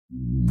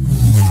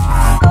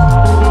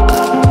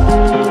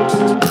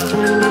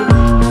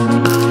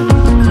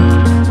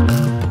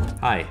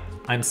Hi,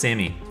 I'm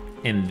Samy,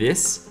 and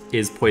this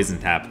is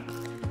PoisonTap.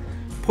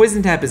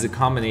 PoisonTap is a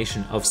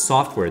combination of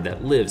software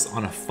that lives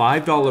on a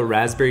 $5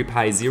 Raspberry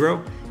Pi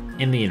Zero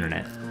and the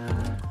internet.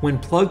 When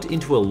plugged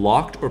into a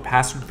locked or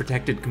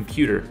password-protected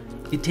computer,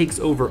 it takes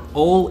over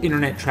all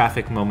internet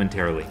traffic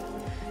momentarily.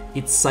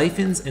 It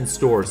siphons and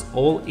stores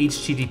all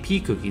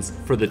HTTP cookies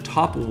for the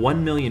top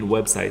 1 million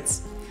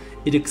websites.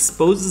 It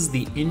exposes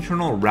the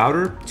internal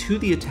router to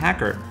the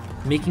attacker,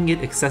 making it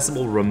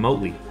accessible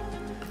remotely.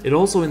 It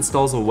also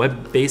installs a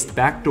web-based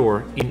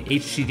backdoor in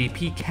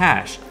HTTP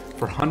cache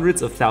for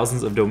hundreds of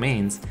thousands of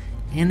domains,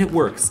 and it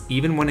works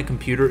even when a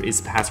computer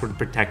is password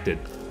protected.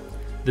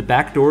 The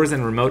backdoors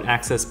and remote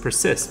access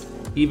persist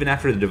even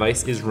after the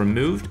device is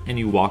removed and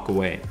you walk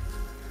away.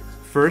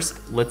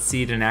 First, let's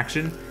see it in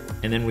action,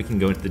 and then we can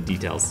go into the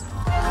details.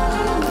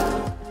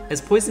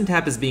 As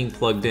PoisonTap is being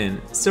plugged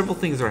in, several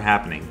things are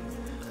happening.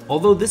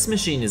 Although this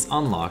machine is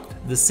unlocked,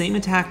 the same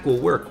attack will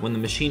work when the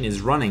machine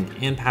is running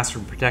and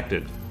password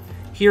protected.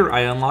 Here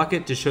I unlock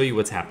it to show you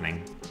what's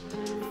happening.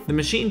 The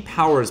machine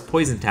powers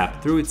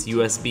PoisonTap through its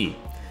USB,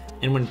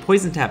 and when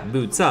PoisonTap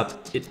boots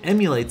up, it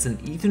emulates an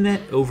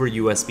Ethernet over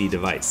USB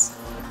device.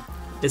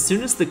 As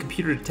soon as the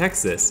computer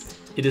detects this,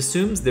 it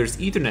assumes there's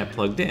Ethernet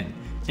plugged in,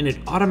 and it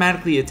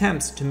automatically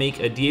attempts to make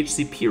a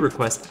DHCP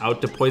request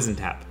out to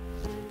PoisonTap.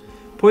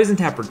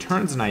 PoisonTap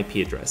returns an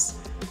IP address.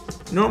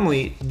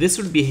 Normally, this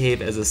would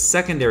behave as a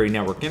secondary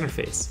network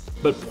interface,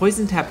 but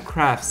PoisonTap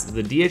crafts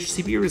the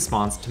DHCP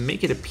response to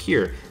make it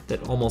appear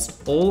that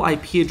almost all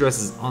IP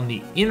addresses on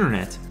the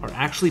internet are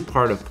actually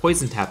part of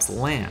PoisonTap's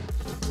LAN.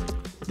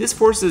 This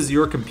forces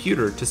your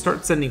computer to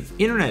start sending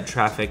internet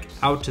traffic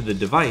out to the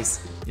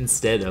device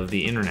instead of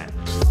the internet.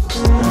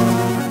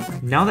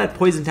 Now that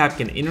PoisonTap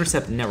can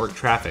intercept network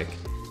traffic,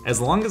 as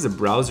long as a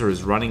browser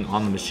is running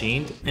on the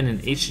machine and an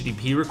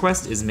HTTP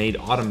request is made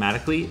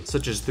automatically,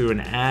 such as through an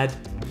ad,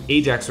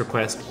 AJAX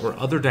request, or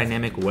other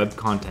dynamic web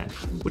content,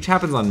 which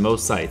happens on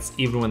most sites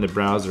even when the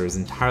browser is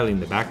entirely in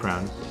the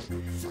background,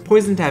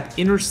 PoisonTap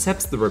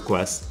intercepts the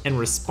request and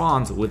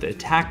responds with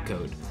attack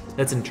code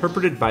that's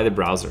interpreted by the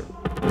browser.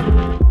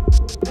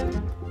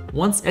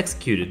 Once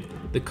executed,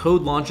 the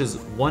code launches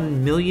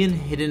 1 million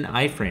hidden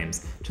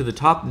iframes to the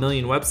top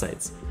million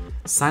websites,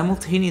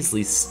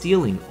 simultaneously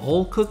stealing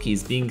all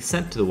cookies being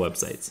sent to the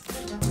websites.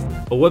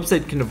 A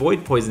website can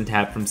avoid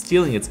PoisonTap from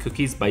stealing its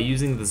cookies by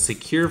using the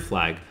secure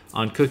flag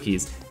on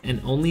cookies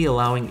and only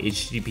allowing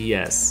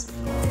HTTPS.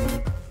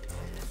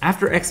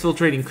 After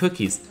exfiltrating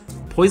cookies,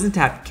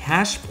 PoisonTap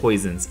cache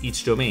poisons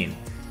each domain,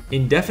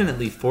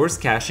 indefinitely force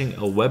caching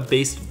a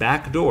web-based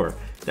backdoor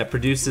that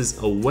produces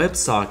a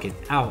WebSocket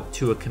out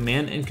to a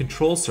command and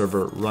control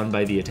server run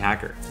by the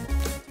attacker.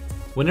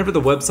 Whenever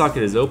the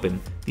WebSocket is open,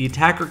 the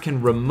attacker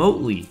can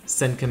remotely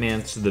send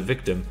commands to the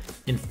victim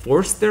and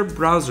force their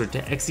browser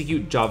to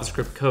execute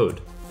JavaScript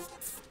code.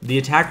 The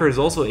attacker is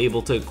also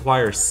able to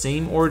acquire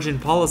same origin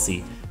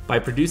policy by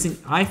producing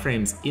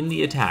iframes in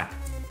the attack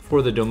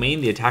for the domain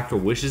the attacker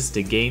wishes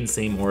to gain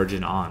same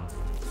origin on.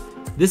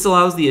 This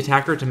allows the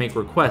attacker to make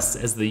requests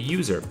as the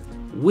user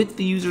with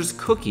the user's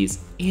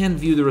cookies and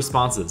view the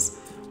responses,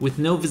 with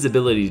no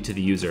visibility to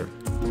the user.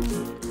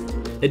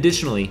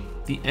 Additionally,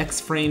 the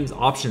Xframes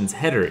options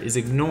header is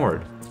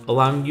ignored,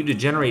 allowing you to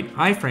generate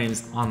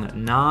iframes on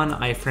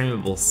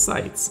non-iframeable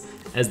sites,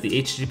 as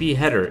the HTTP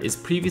header is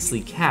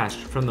previously cached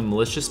from the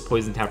malicious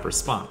PoisonTap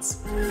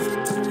response.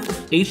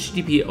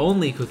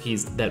 HTTP-only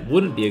cookies that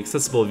wouldn't be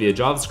accessible via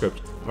JavaScript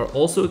are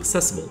also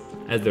accessible,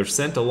 as they're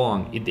sent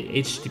along in the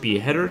HTTP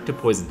header to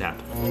PoisonTap.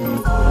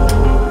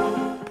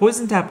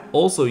 PoisonTap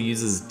also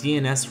uses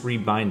DNS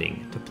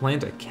rebinding to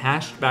plant a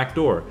cached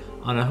backdoor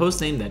on a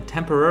hostname that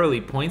temporarily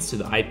points to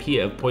the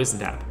IP of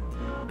PoisonTap,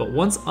 but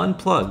once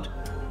unplugged,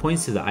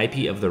 points to the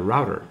IP of the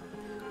router.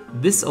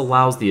 This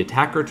allows the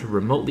attacker to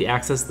remotely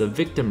access the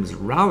victim's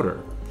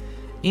router,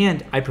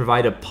 and I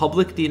provide a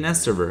public DNS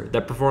server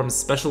that performs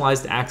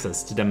specialized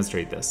access to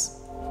demonstrate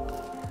this.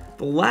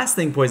 The last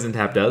thing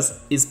PoisonTap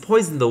does is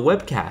poison the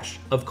web cache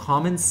of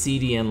common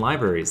CDN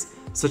libraries,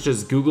 such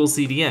as Google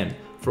CDN,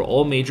 for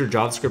all major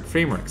JavaScript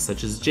frameworks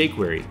such as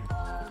jQuery.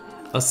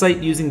 A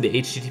site using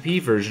the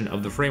HTTP version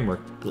of the framework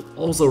will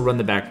also run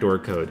the backdoor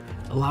code,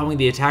 allowing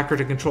the attacker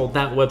to control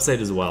that website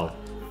as well.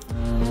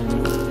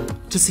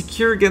 To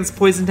secure against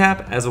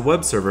PoisonTap as a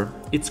web server,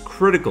 it's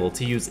critical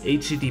to use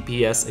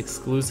HTTPS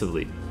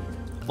exclusively.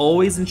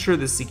 Always ensure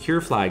the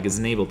secure flag is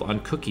enabled on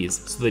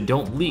cookies so they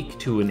don't leak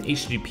to an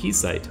HTTP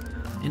site,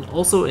 and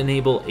also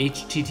enable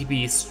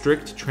HTTP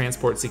Strict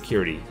Transport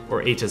Security,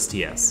 or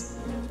HSTS.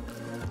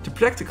 To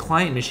protect a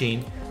client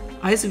machine,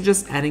 I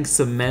suggest adding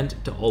cement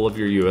to all of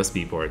your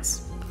USB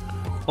ports.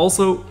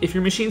 Also, if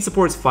your machine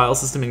supports file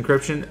system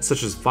encryption,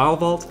 such as File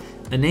Vault,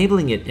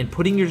 enabling it and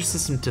putting your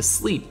system to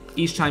sleep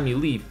each time you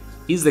leave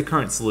is the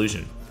current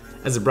solution,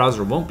 as the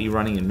browser won't be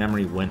running in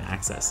memory when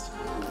accessed.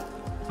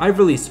 I've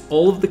released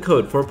all of the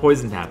code for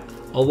PoisonTap,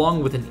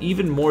 along with an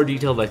even more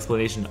detailed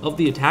explanation of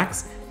the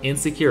attacks and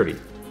security,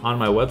 on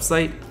my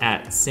website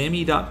at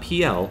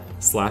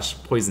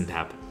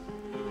samy.pl/PoisonTap.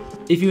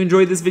 If you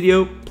enjoyed this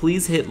video,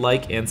 please hit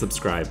like and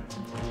subscribe.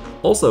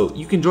 Also,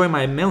 you can join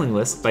my mailing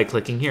list by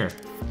clicking here.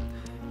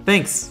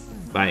 Thanks.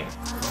 Bye.